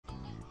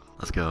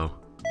Let's go.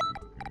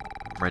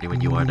 I'm ready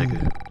when you are,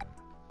 nigga.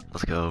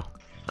 Let's go.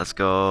 Let's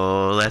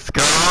go. Let's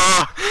go.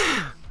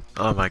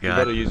 Oh my god. You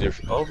better use your.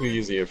 I hope you're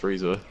using your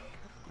Frieza.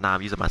 Nah,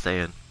 I'm using my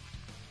Saiyan.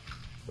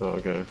 Oh,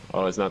 okay.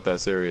 Oh, it's not that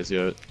serious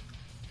yet.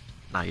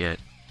 Not yet.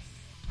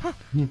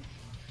 I'm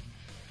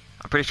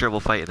pretty sure we'll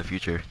fight in the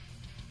future.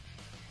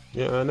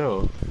 Yeah, I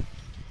know.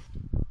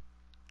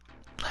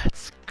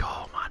 Let's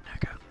go, my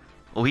nigga.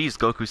 Oh, he used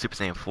Goku Super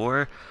Saiyan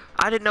 4.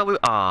 I didn't know we.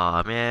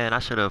 Aw, man. I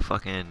should have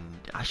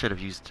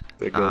used.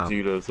 They go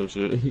Vegeta or some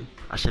shit.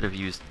 I should have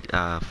used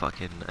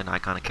fucking an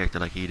iconic character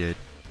like he did.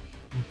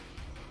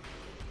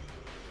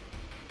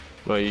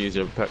 Well, you use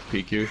your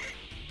PQ.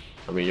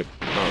 I mean, your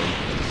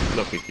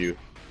not PQ.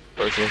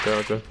 Personal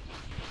character.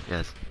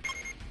 Yes.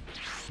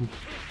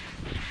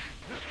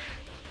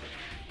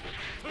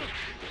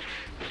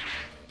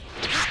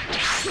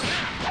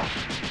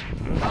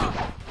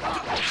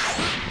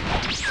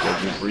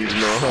 Like you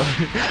breathing all hard.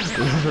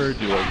 I heard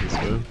you like this,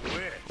 man.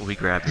 We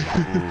grabbed it.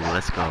 Ooh,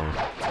 let's go.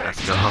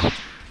 Let's go.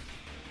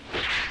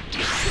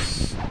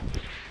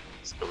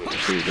 It's gonna be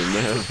breathing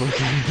mad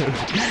fucking.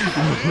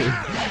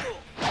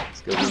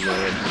 It's gonna be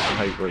mad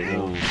hype right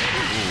now. Ooh,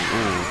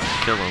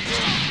 kill him.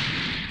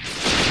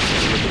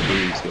 Look at the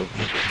breeze, though.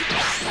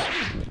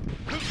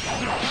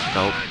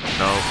 Nope,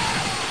 nope.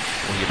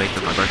 When you make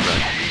them my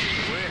birthright.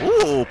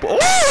 Ooh,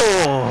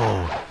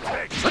 oh!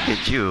 Look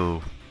at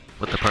you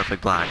with the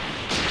perfect block.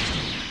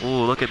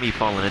 Ooh, look at me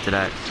falling into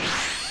that.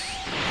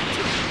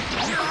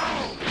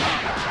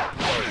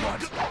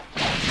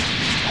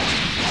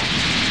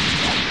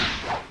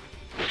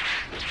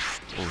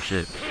 Oh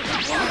shit.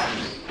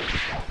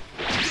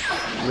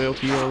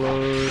 Milky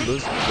alone,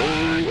 let's go.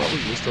 I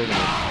was just talking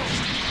about.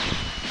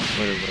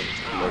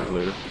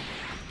 Later.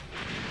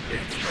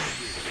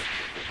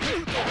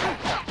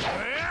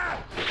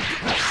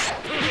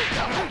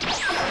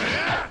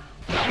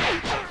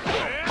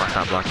 Watch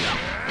out, blocking.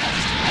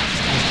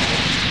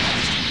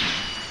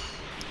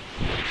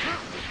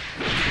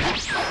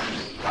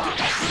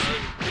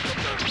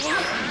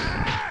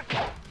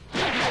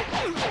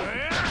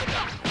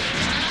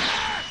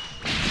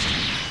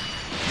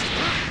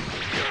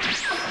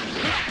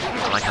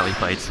 I like how he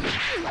fights.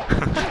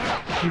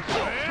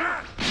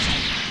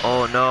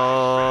 Oh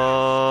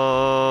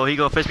no! He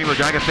gonna fish me with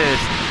Dragon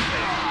Fist.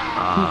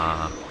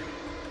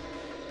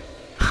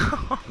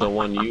 The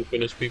one you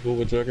finish people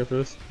with Dragon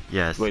Fist?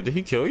 Yes. Wait, did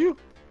he kill you?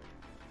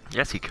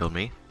 Yes, he killed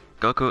me.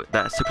 Goku,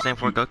 that Super Saiyan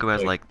 4 Goku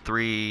has like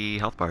 3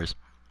 health bars.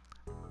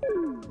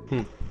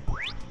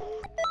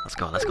 Let's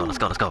go, let's go, let's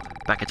go, let's go.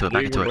 Back into it,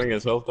 back into it. Bring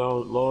his health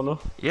down low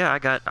enough? Yeah, I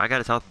got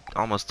his health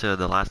almost to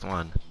the last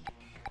one.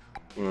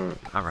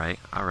 Alright,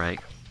 alright.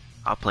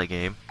 I'll play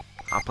game.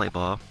 I'll play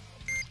ball.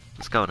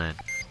 Let's go then.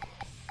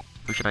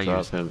 Who should I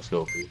use? Him,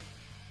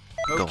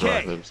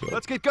 okay,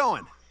 let's get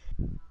going.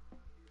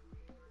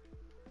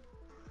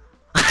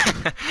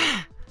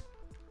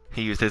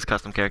 He used his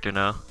custom character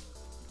now.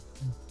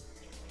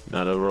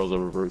 Nah, the roles are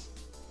reversed.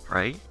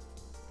 Right?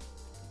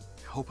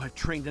 I hope I've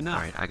trained enough.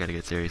 Alright, I gotta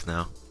get serious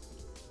now.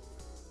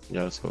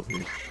 Yeah, let's go.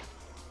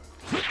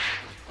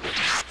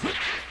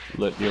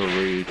 Let your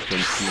rage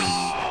consume.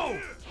 Oh,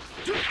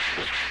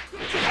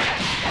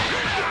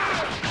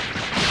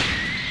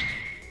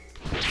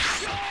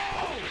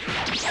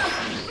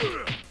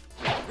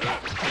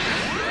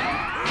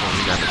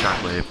 we got the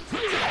shockwave.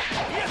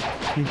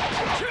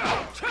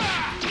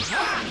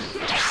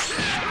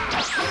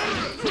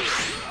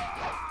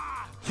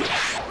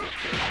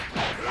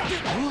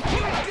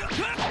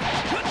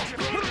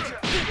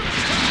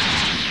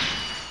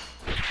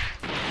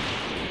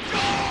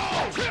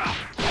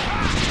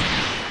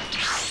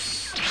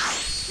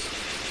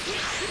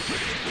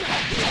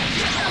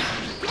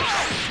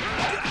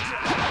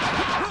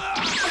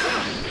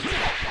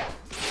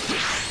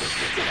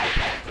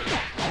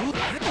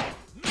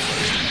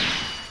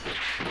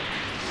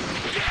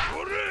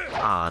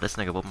 Ah, this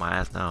nigga whooped my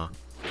ass now.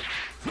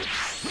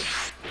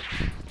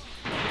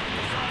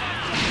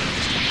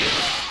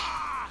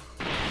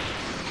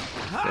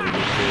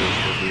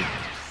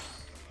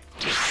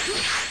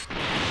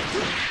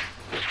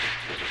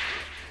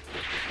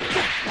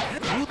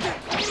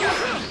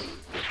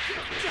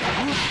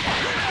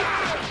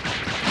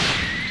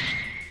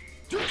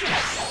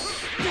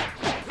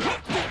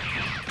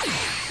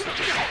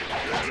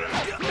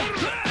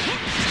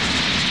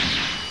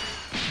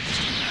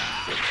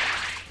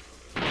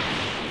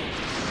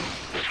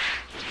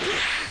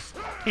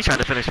 He tried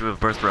to finish me with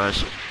Burst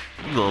Rush.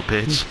 You little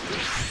bitch.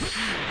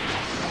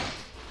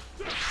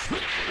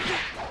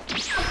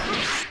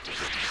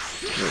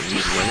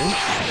 He's winning?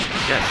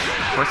 Yes,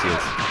 of course he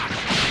is.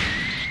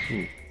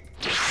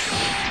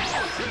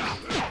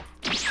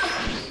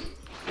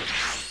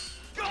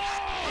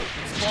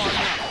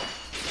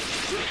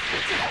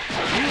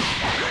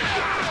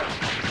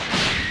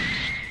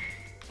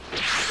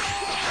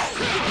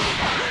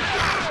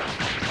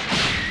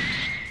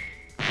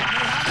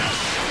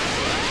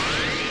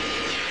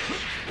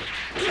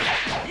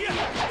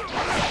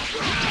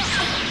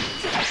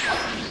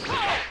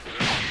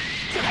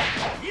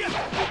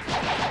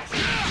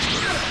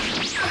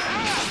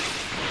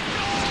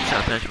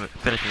 shot, finish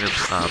me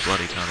with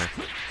bloody counter.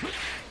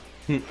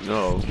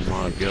 Oh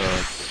my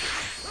god.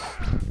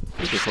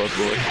 What the fuck,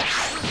 boy?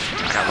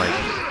 I got like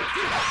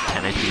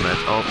 10 HP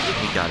left. Oh,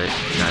 he got it.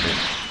 He got it.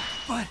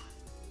 What?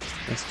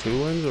 That's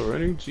 2 wins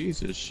already?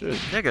 Jesus shit.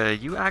 Nigga,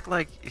 you act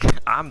like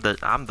I'm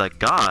the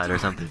god or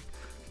something.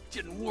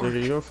 Didn't work.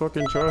 Nigga, you're a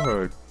fucking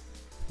tryhard.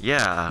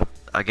 Yeah,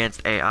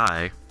 against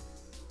AI.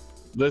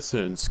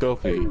 Listen,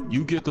 Scopey,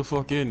 you get the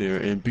fuck in there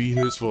and beat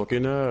his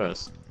fucking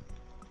ass.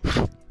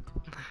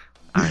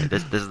 Alright,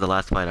 this is the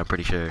last fight, I'm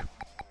pretty sure.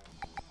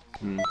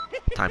 Hmm.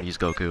 Time to use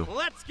Goku.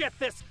 Let's get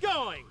this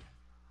going.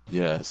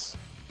 Yes.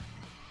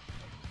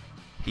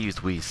 He used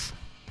Whis.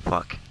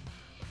 Fuck.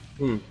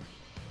 Hmm.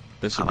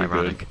 This should How be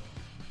ironic. good.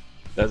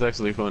 That's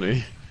actually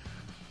funny.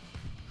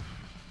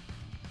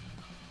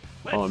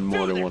 On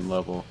more than one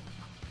level.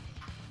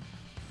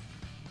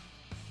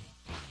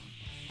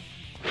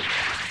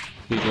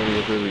 He's one of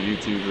your favorite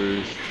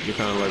YouTubers. You're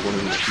kind of like one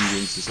of his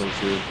students or some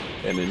shit.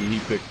 And then you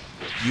picked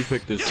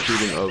this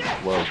student of,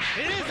 well,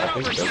 I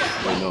think that's,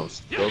 wait, no,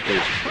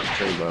 Goku's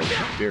trained by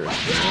Beerus,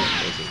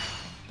 right?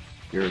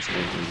 Beerus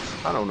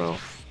and I don't know.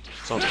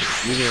 Something.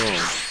 Leave me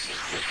alone.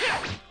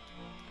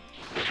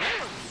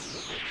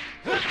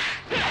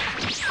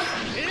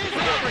 It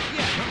isn't over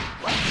yet.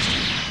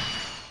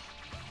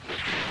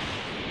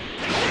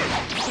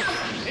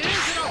 It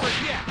isn't over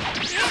yet.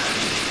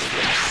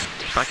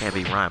 If I can't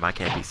beat Rhyme, I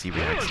can't beat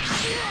CBX.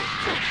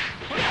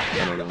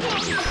 I don't know what it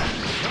is.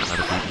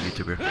 Another baby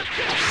YouTuber.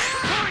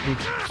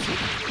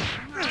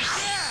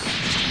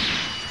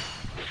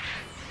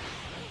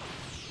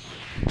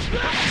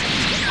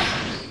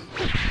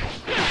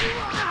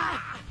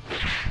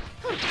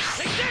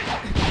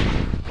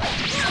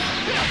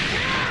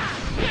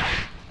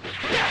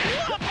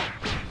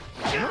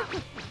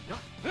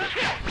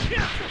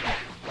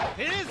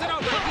 It isn't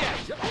over yet.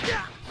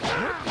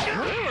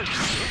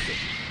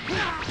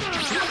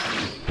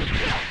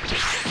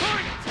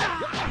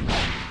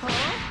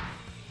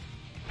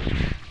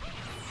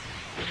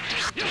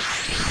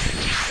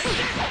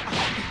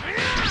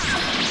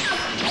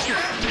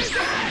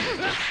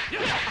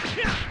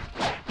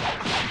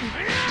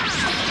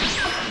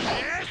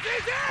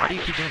 Why do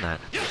you keep doing that?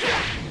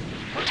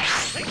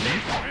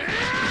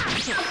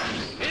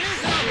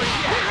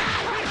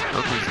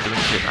 Goku's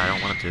doing shit I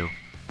don't want him to.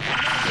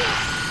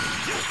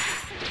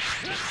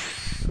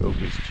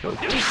 Goku's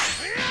choking.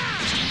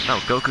 No,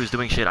 Goku's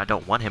doing shit I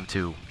don't want him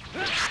to.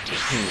 Should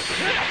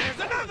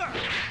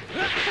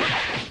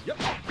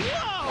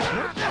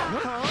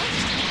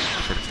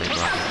have stayed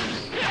blocking.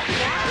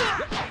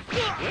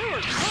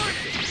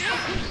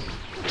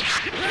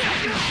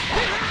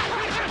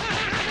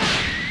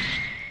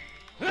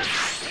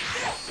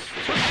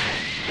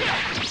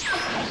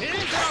 It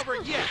isn't over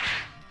yet.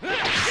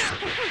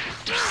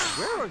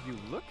 Where are you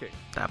looking?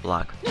 That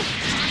block.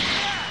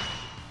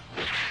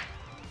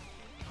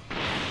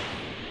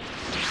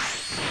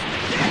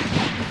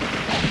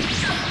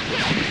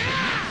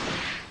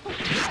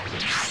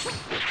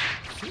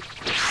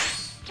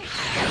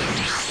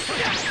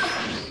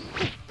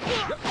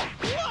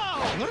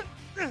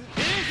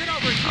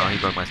 Oh, he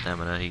broke my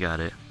stamina. He got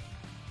it.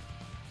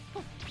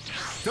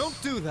 Don't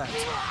do that.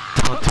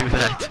 Don't do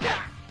that.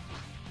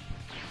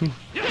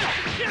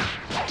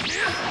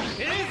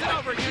 It isn't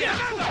over yet.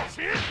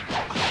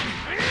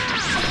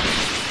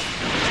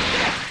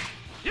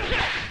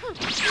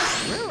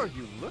 Where are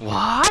you looking?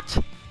 What?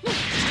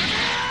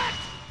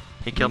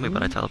 He killed me,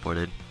 but I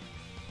teleported.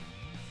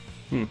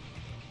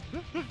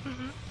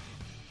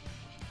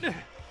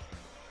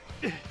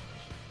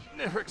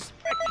 Never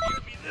expected you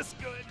to be this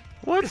good.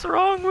 What's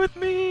wrong with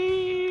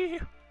me?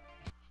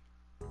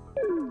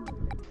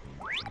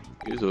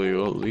 Usually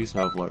you'll at least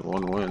have like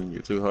 1 win.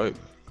 You're too hyped.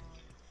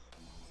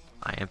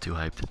 I am too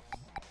hyped.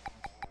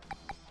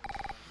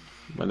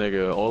 My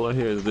nigga, all I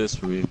hear is this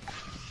from you.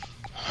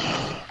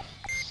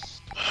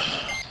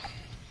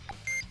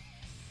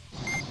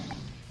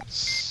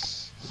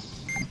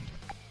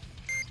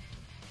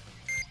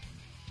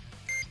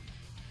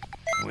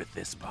 With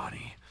this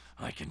body,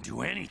 I can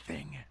do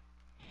anything.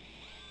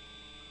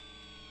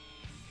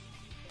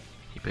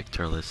 He picked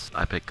Turles.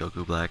 I picked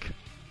Goku Black.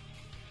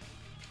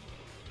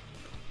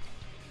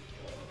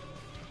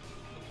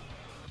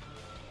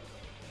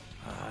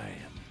 I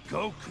am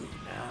Goku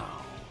now.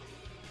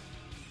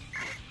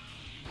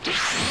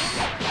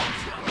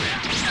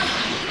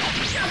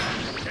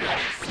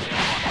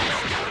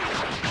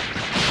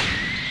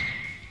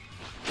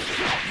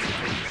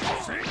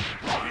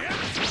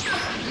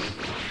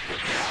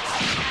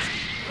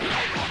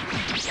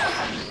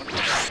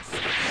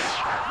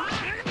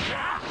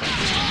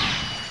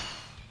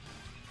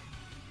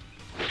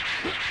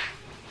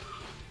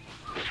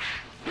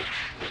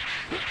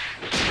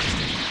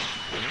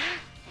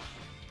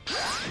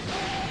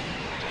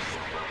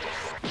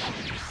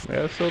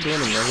 Yeah, still doing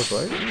another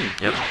fight?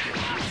 Yep.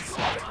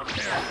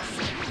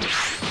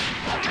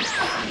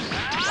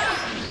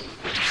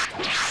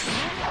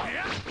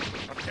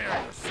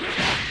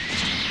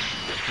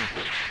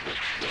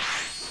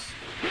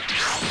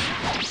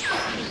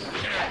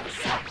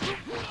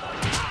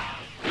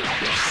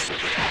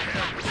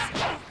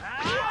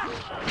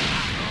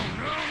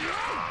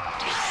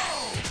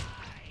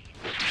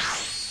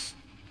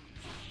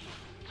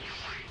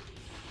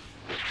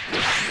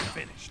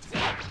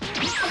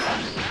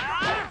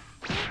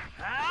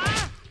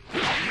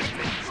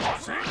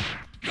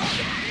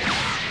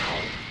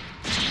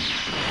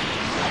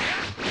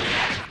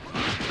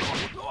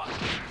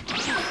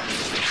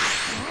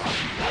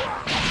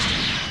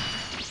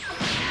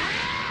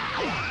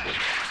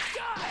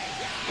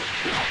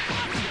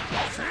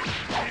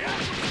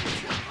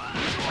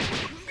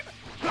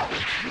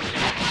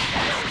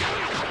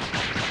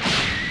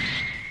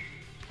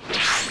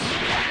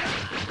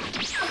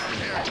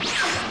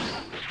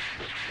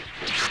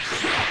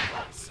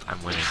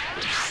 winning.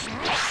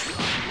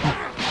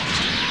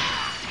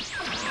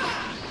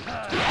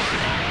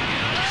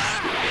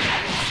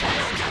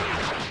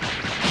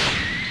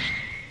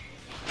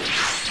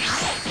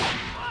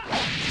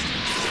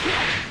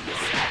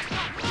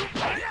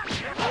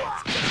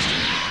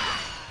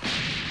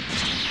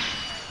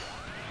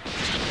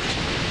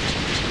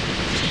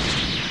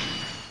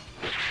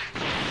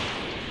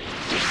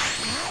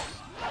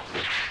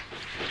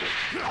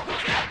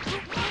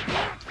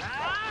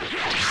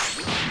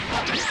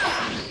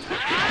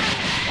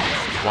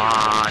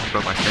 Wow, he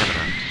broke my stamina.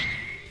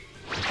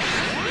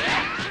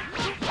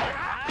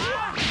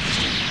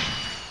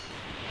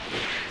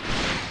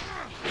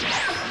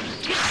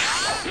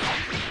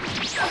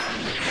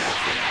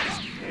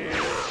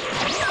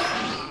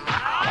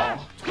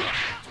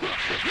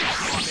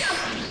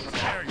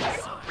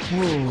 Oh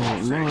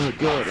my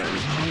god, I'm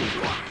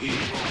hungry.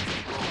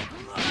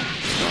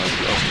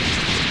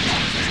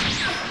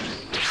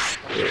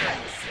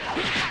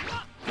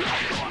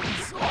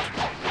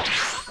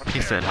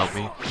 He said, help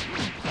me.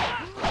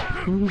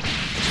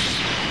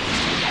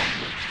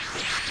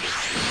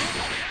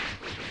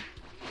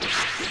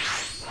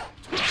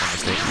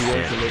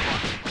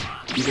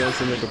 You guys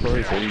should make a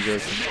party so you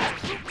guys should...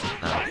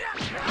 No, I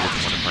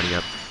just want to party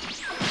up.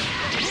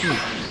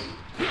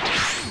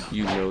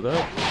 You know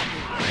that?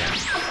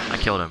 Yeah, I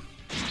killed him.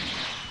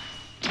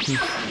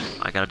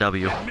 I got a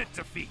W.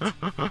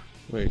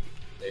 Wait,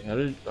 hey,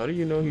 how do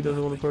you know he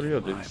doesn't want to party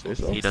up? Did he say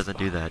so? He doesn't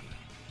do that.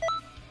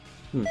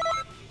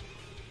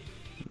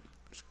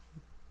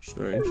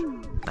 Strange.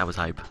 That was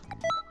hype.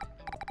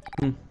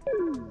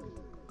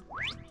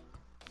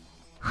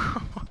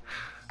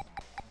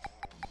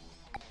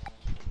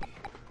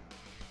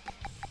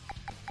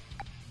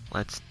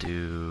 Let's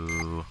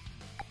do...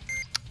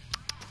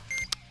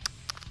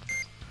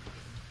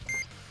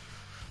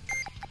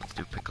 Let's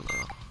do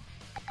Piccolo.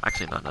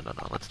 Actually, no.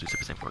 Let's do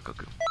Super Saiyan 4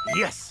 Goku.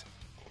 Yes!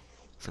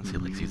 Since he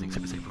likes using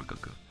Super Saiyan 4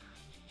 Goku.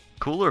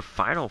 Cooler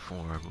final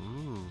form.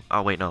 Ooh.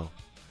 Oh, wait, no.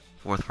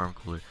 Fourth form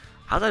cooler.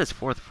 How's that his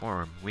fourth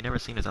form? We never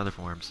seen his other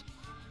forms.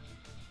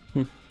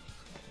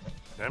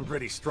 I'm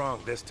pretty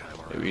strong this time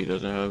around. Maybe he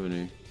doesn't have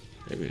any.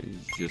 Maybe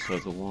he just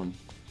has a one.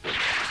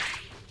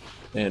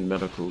 And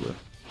Meta Cooler.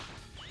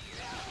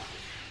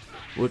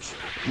 Which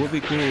would be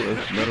cool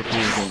if Meta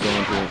Cooler is gonna go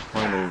into his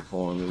final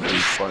form. It would be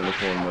final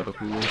form Meta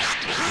Cooler.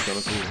 It's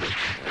kinda cool.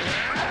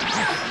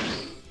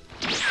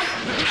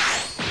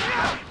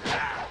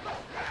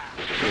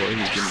 Or he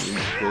can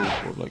go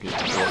for like his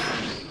brother.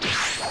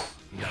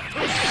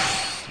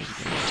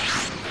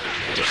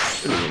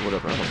 Anyway,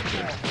 whatever, I don't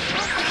care.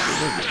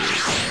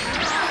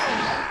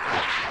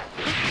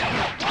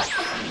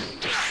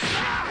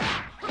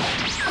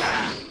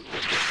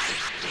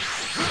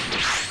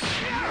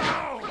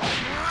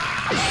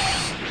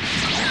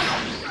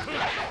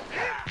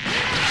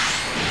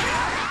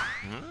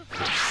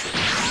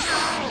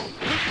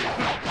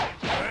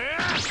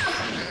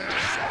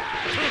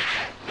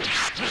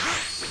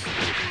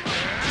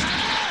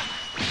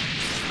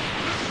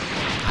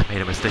 I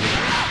made a mistake.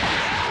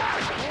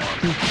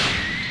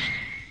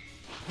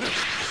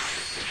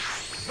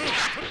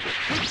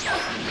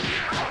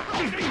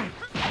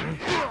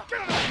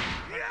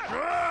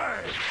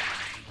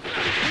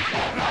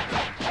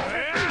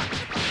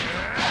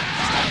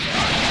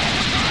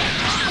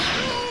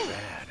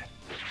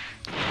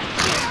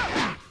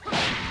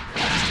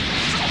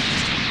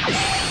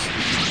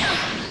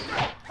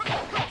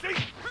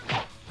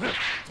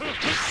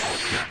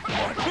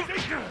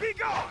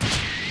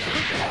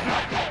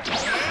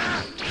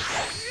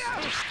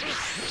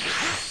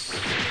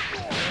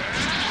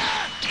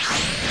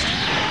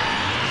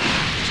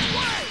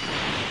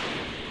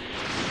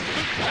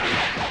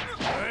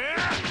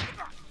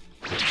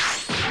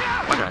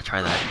 Why did I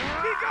try that?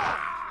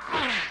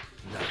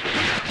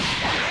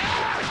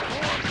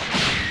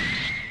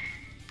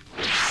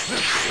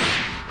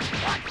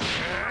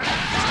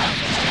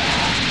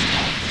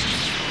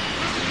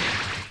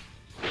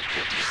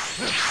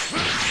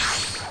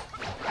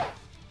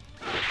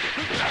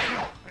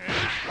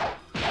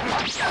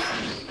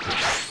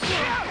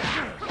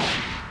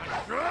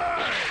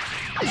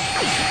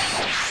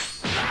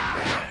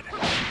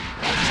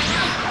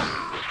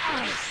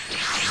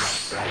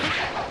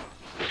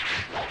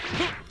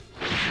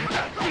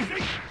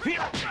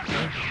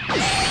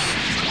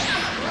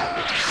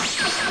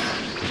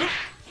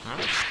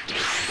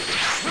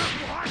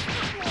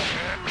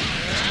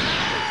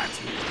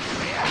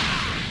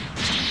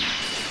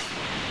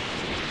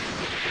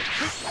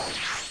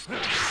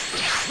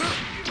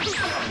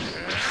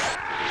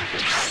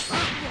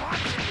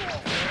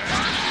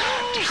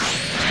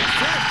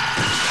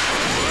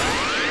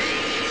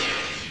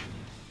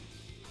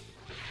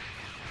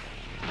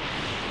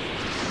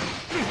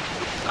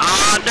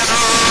 Oh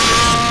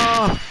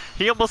no!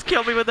 He almost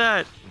killed me with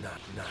that. Not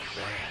bad.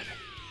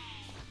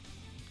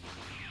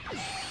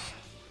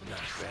 Not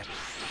bad.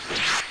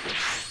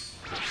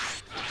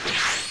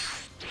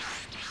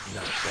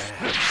 Not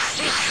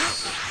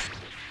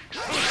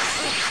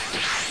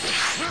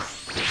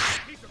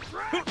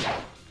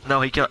bad. No,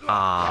 he killed.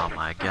 Oh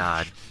my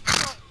god.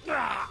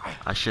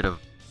 I should have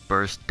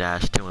burst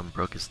dashed to him,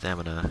 broke his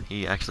stamina.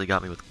 He actually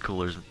got me with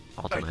Cooler's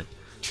ultimate.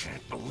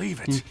 Can't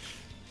believe it.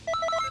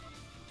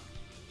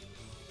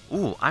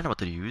 Ooh, I know what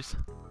to use.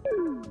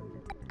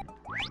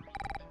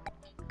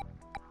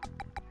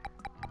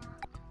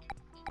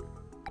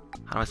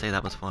 How do I say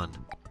that was fun?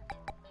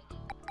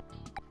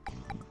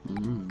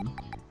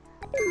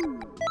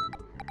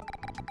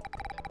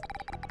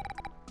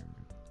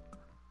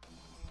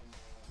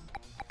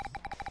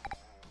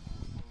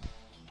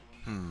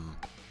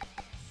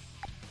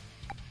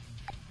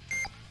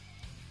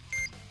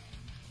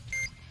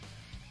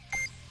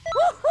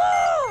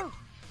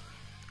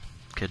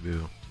 Kid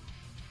Buu.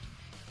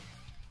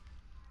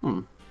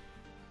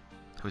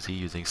 Who's he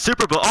using?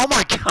 Super Buu! Oh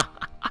my god!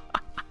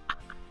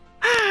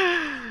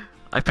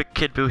 I picked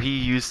Kid Buu, he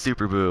used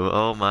Super Buu.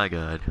 Oh my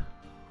god.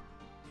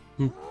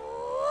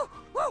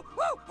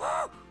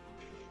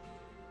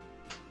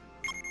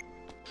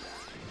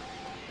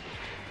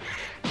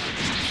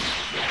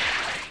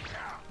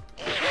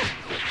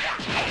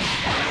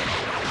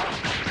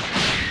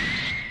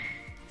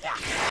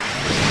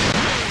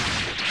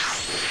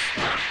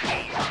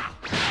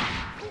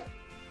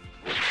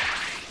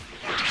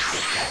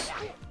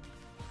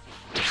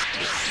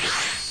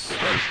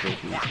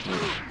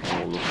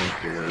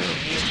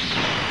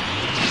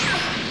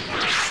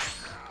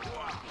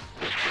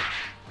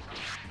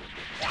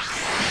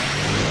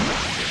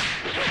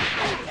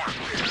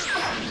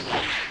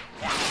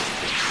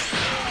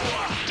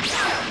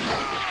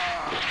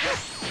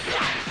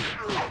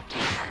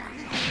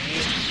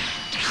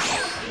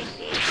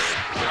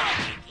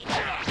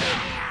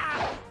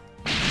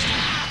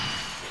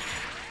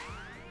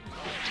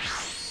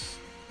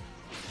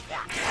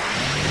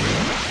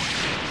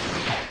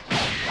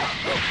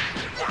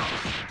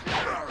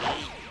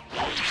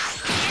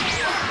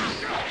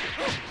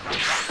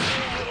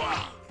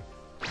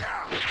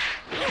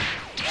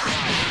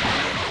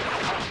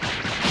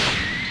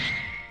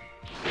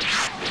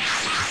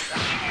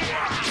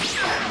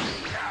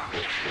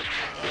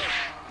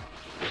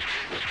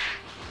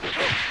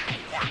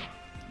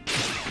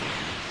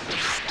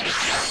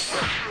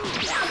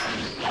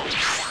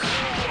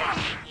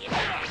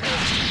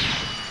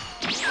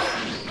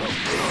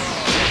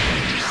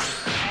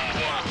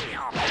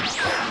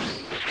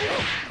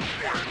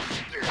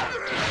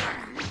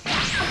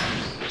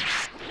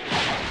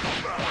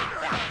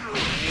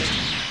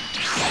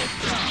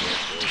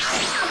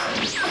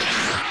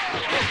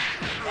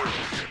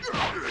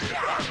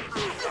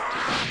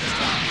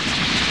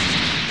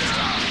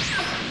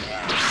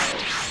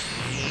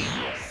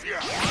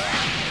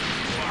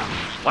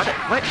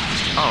 What?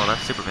 Oh,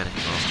 that's Superman.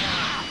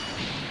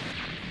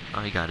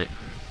 Oh, he got it.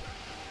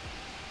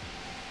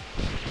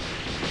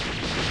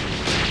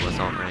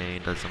 Assault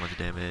Rain does so much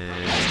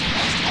damage.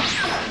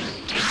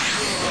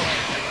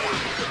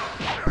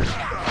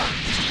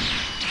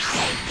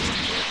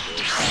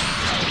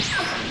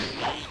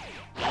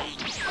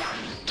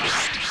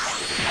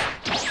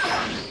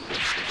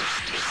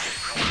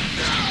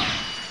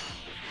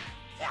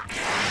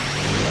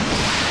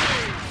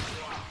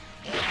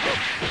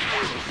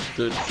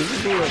 Did Super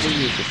Buu ever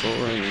use the Assault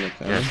Rain in the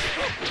cannon?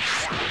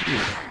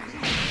 Yes.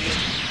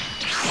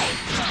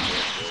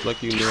 It's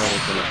like you knew I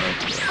was gonna ask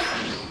that.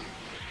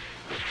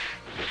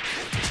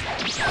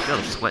 I feel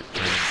the sweat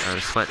drain, or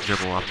the sweat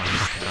dribble off my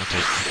fucking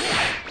outfit.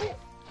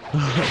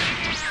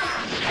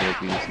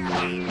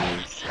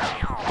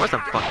 Of course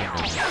I'm fucking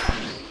nervous.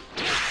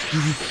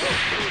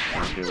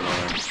 Okay, well,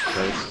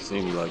 that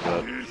seemed like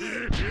that.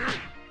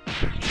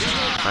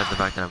 Besides the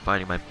fact that I'm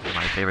fighting my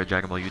favorite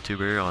Dragon Ball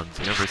YouTuber on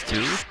Xenoverse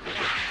 2.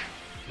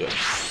 Yeah.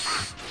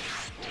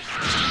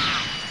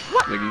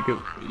 Like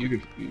you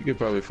could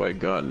probably fight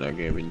God in that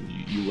game and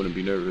you wouldn't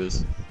be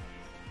nervous.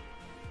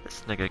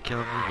 This nigga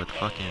killed me with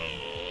fucking.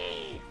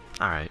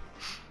 Alright.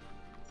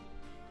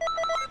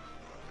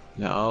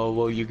 Now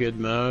will you get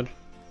mad?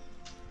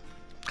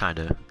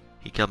 Kinda.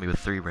 He killed me with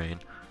 3 rain.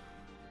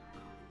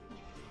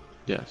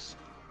 Yes.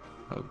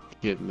 I'll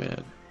get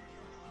mad. I'm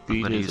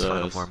Beat gonna his use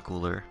Final ass. Form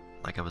Cooler,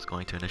 like I was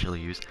going to initially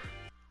use.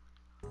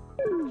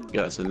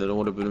 Yes, and then it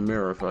would have been a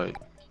mirror fight.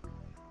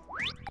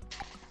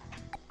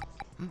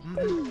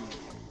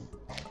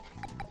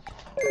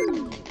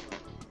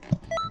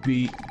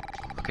 Beat.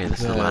 Okay, this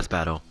is the last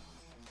battle.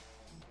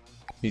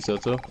 He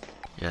said so?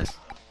 Yes.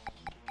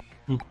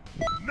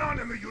 None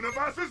in the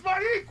universe is my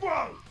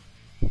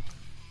equal!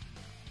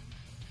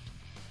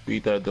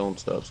 Beat that Don't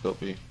Stop,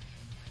 Scopy.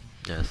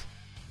 Yes.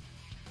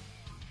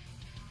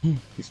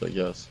 He's like,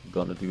 yes, I'm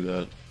gonna do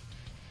that.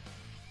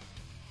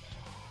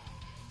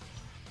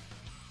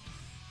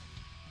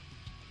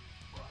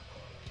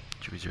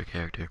 Choose your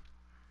character.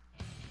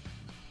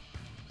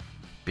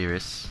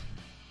 Beerus.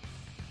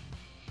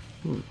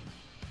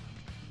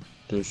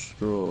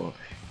 Destroy.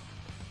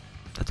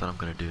 That's what I'm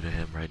gonna do to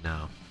him right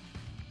now.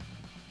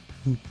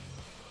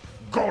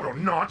 God or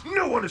not,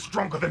 no one is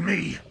stronger than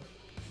me!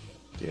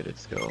 Get it,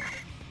 Skull.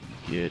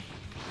 Get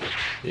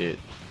it.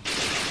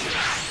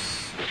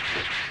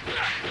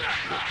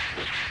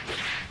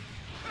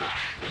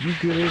 You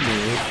get in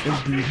there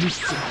and beat his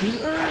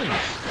fucking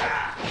ass.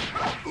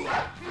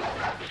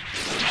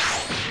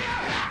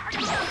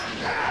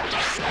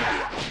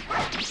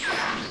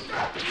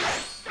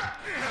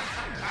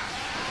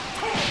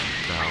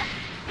 No.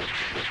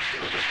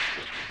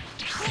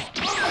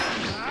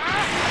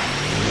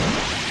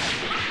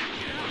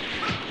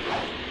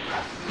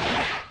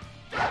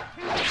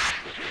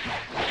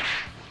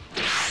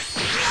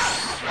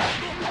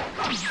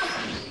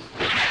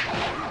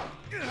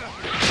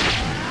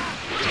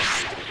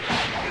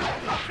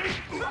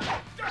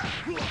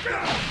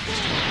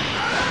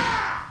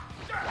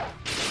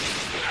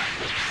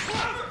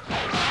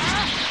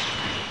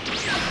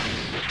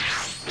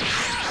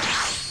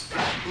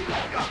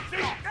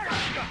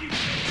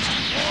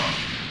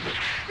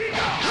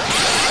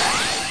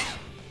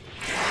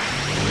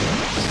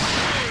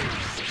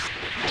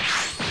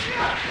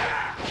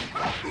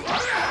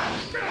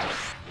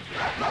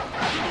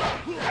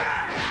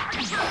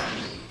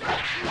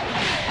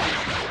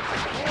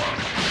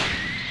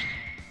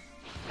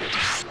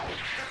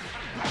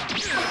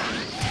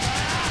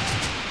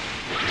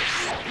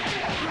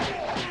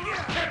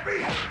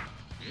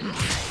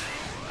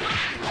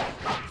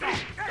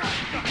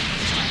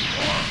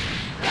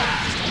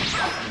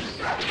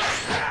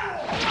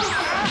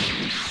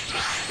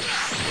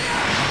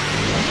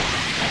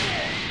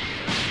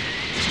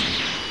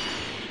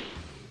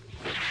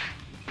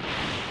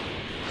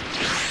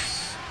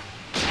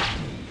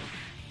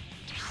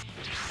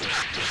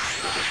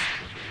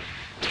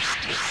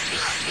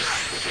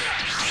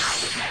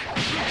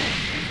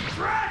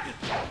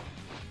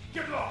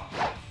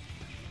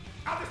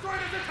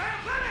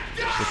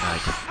 Good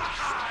night.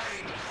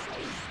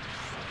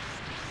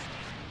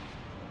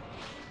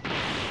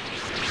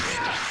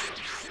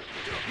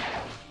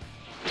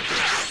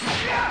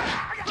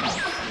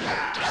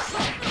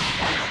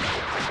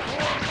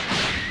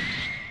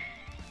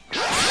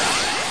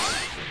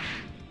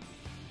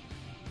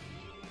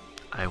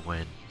 I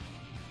win.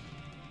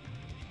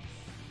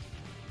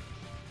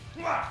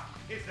 What?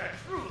 Is that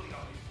truly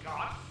all you've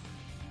got?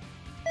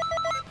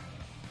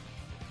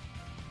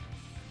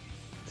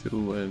 2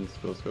 wins,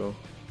 let's go.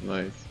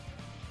 Nice.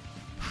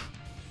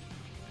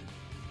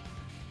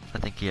 I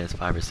think he has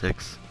 5 or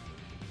 6.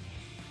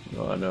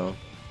 No, I know.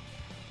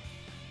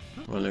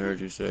 When I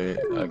heard you say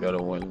I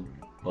gotta win,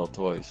 well,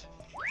 twice.